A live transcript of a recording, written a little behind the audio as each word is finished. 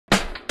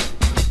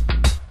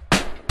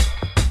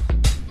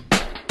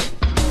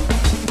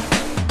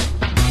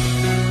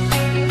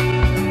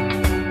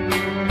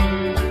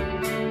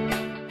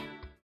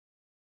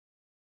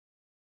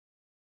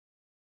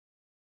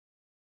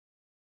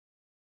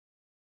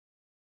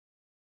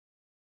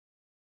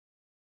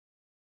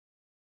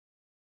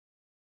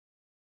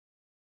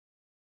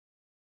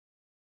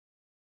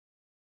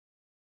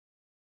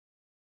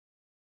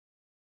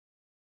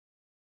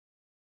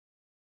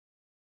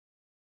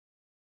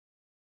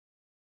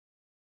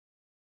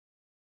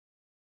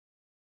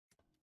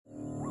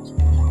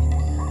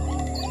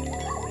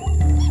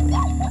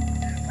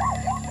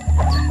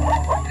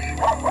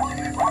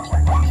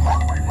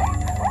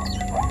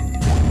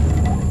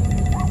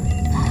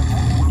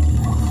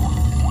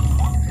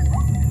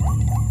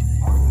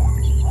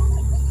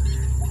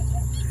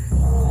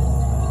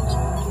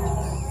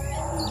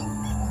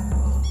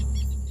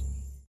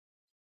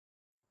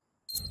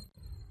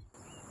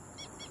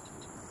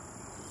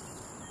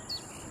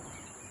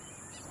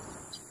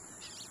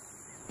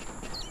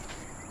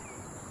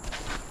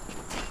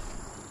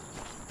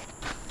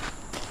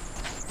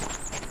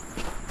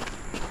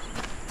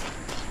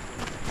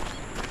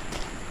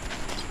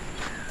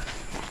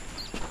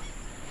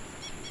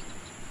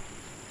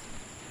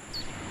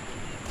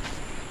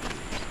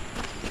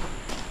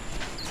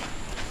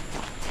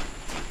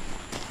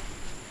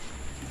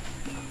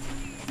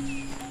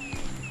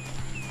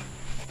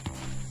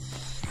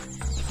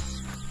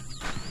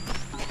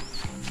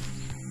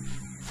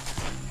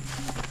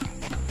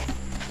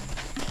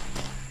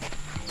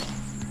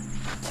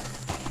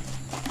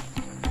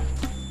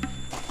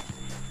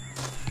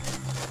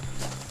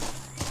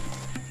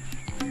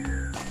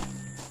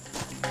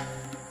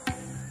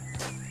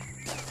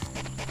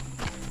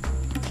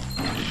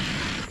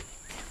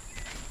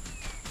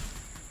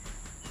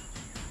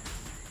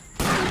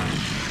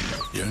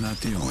You're not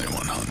the only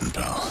one hunting,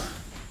 pal.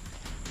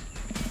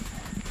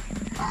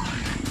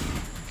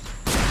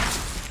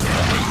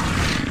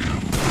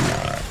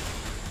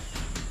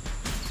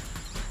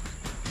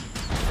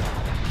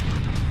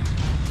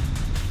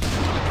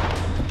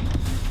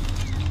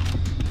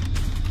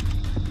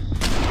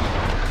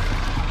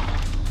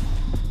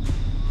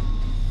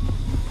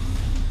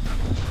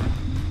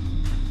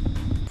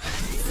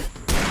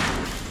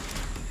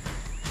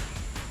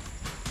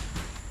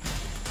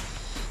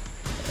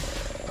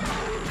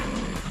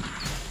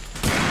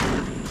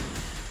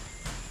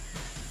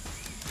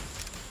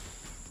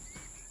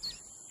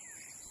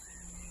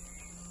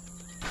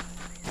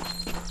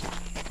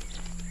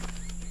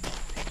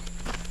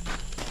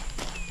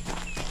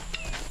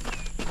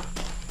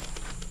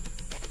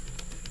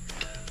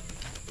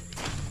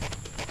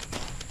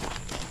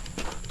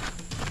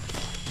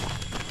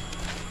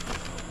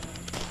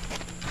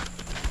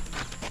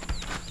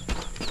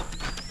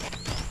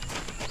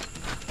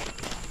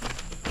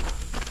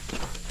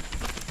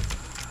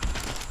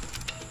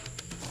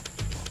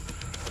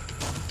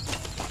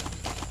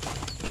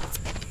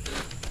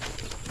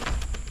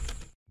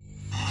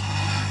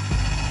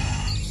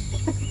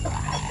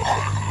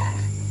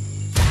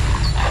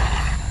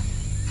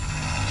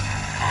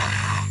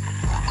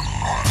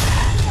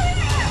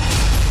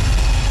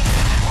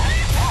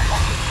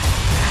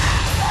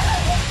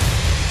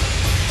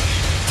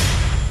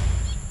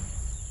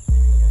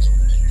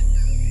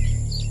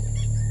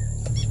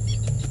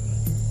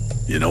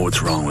 You know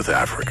what's wrong with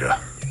Africa?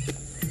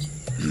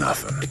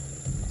 Nothing.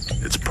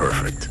 It's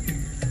perfect.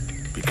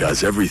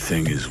 Because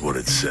everything is what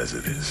it says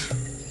it is.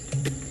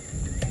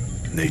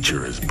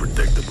 Nature is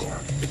predictable.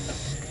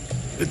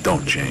 It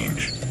don't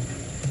change.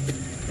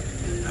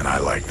 And I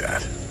like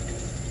that.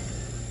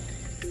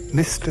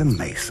 Mr.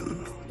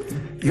 Mason,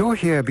 you're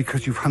here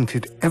because you've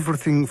hunted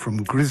everything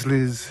from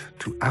grizzlies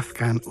to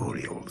Afghan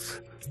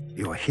orioles.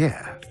 You're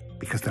here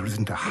because there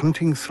isn't a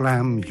hunting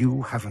slam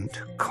you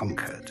haven't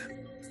conquered.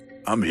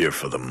 I'm here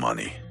for the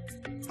money.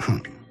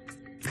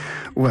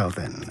 Well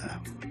then,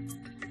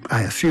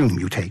 I assume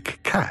you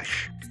take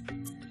cash.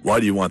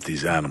 Why do you want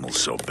these animals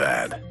so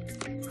bad?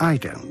 I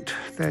don't.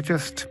 They're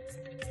just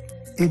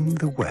in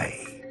the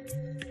way.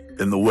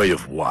 In the way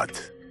of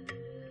what?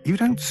 You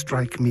don't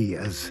strike me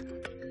as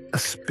a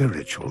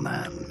spiritual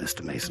man,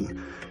 Mr.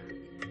 Mason.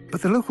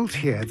 But the locals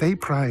here, they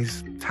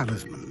prize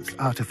talismans,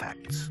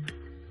 artifacts,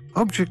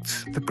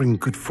 objects that bring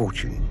good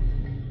fortune.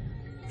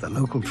 The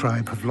local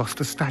tribe have lost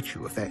a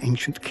statue of their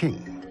ancient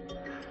king.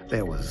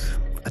 There was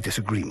a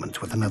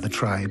disagreement with another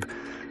tribe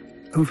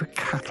over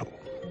cattle.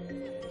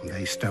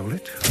 They stole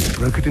it,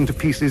 broke it into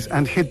pieces,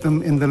 and hid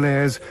them in the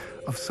lairs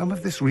of some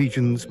of this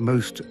region's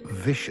most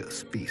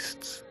vicious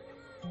beasts.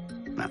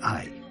 Now,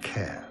 I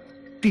care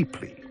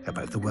deeply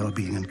about the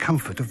well-being and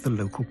comfort of the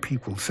local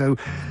people, so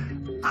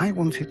I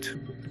want it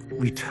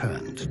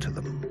returned to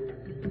them.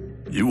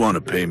 You want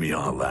to pay me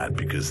all that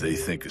because they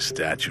think a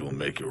statue will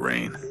make it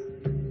rain?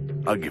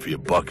 I'll give you a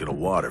bucket of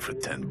water for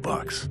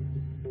 $10.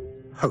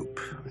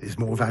 Hope is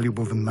more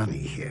valuable than money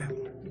here.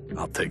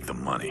 I'll take the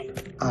money.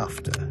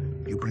 After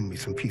you bring me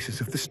some pieces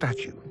of the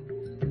statue.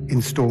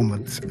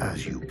 Installments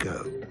as you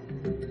go.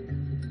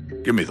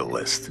 Give me the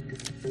list.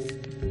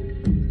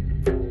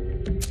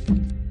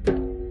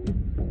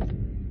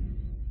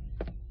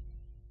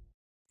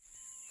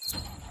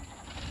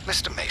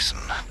 Mr. Mason,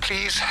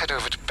 please head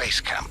over to base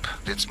camp.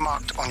 It's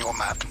marked on your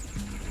map.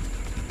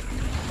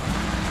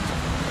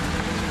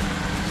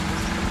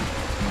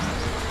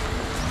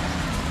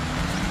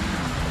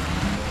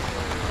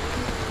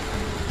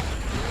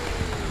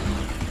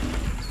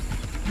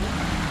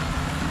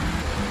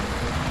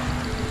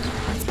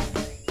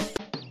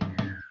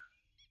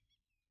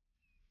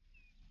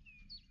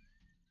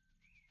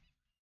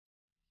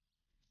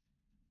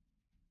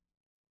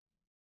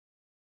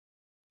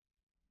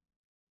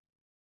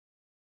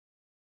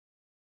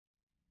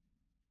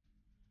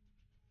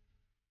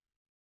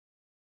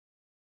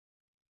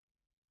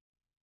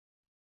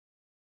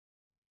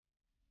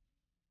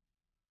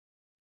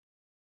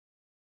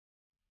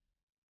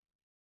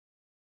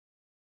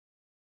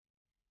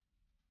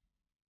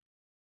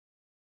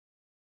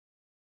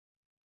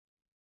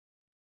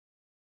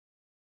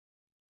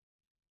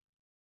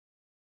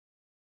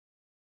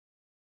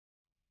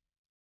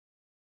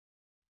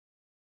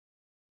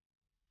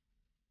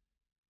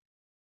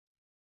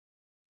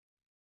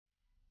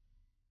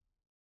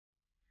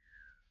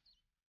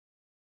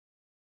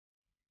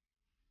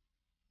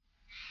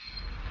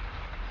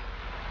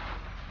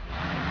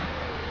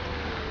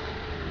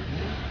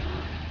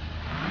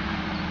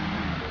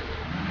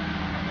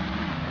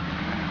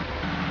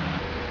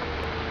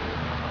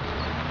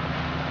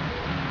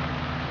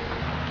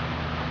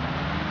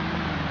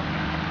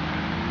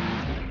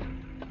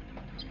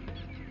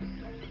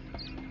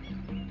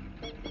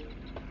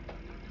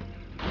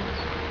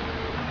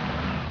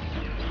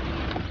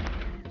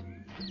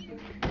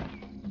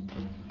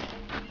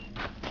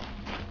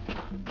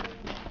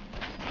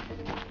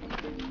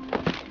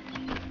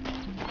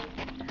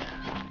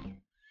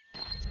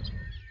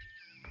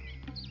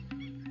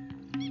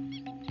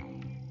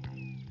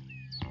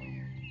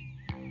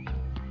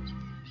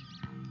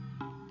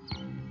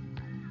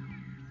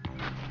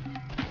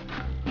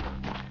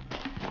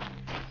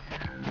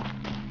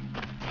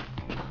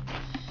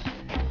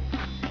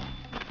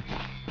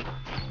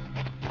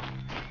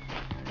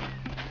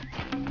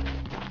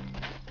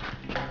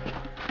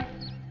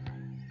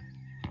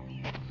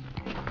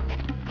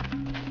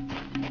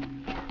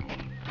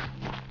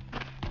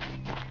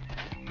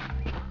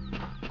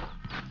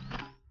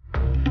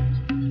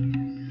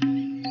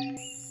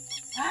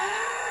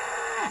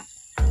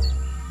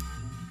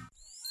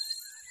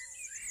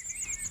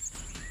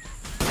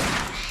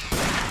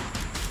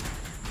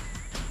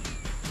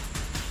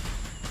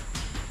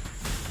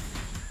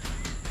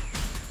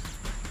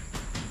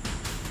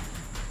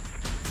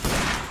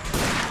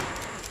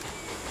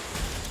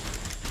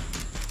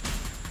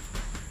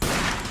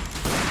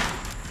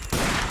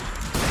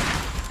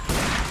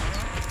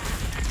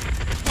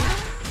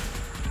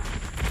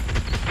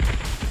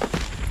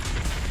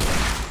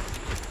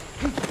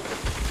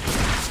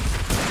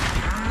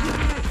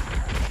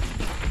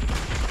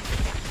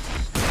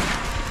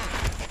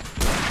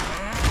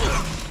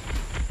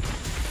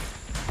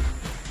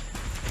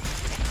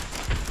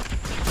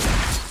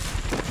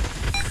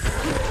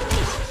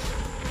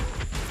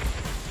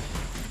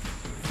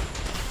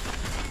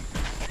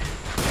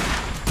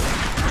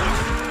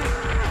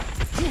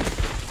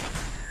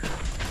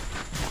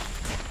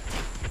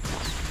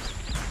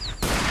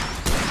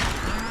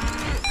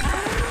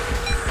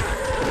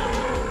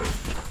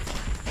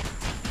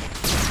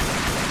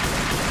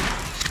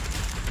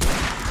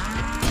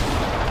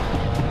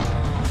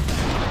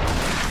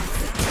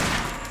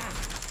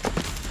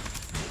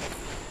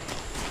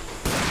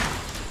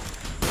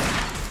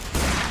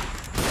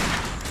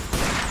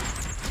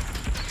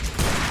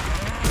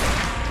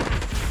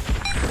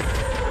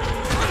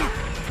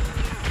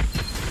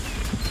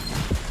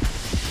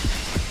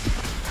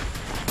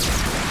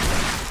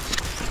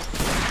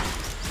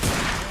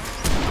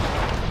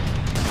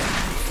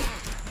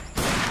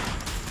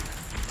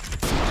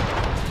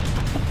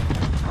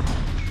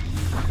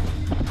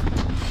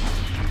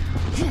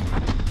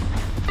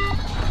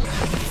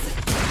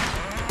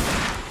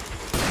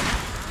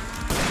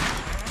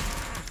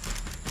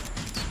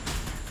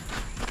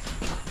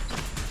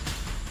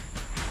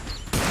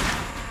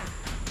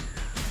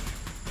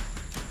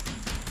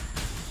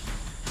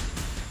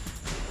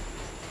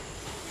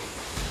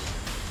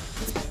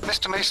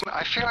 Mr. Mason,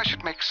 I feel I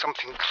should make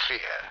something clear.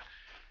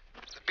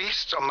 The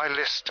beasts on my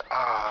list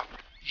are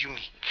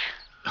unique.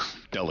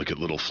 Delicate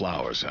little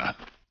flowers, huh?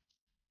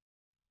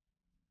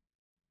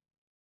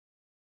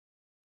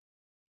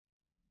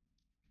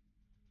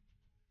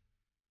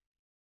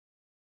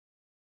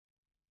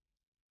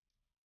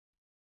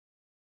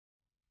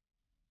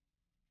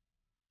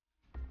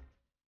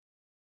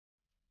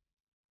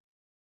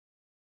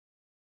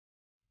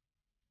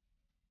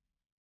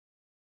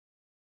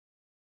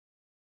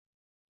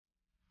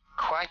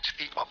 Quite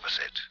the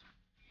opposite.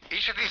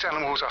 Each of these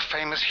animals are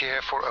famous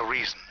here for a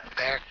reason.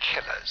 They're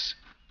killers.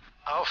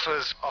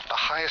 Alphas of the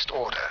highest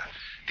order.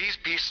 These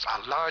beasts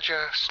are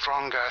larger,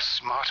 stronger,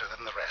 smarter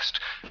than the rest.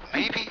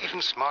 Maybe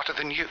even smarter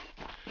than you.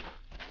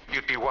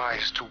 You'd be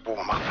wise to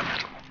warm up a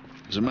little.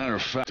 As a matter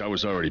of fact, I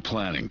was already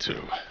planning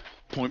to.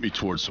 Point me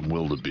towards some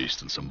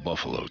wildebeest and some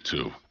buffalo,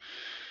 too.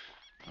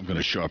 I'm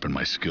gonna sharpen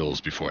my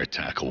skills before I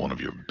tackle one of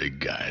your big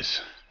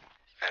guys.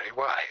 Very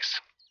wise.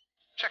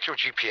 Check your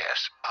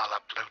GPS. I'll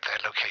upload their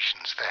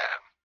locations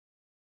there.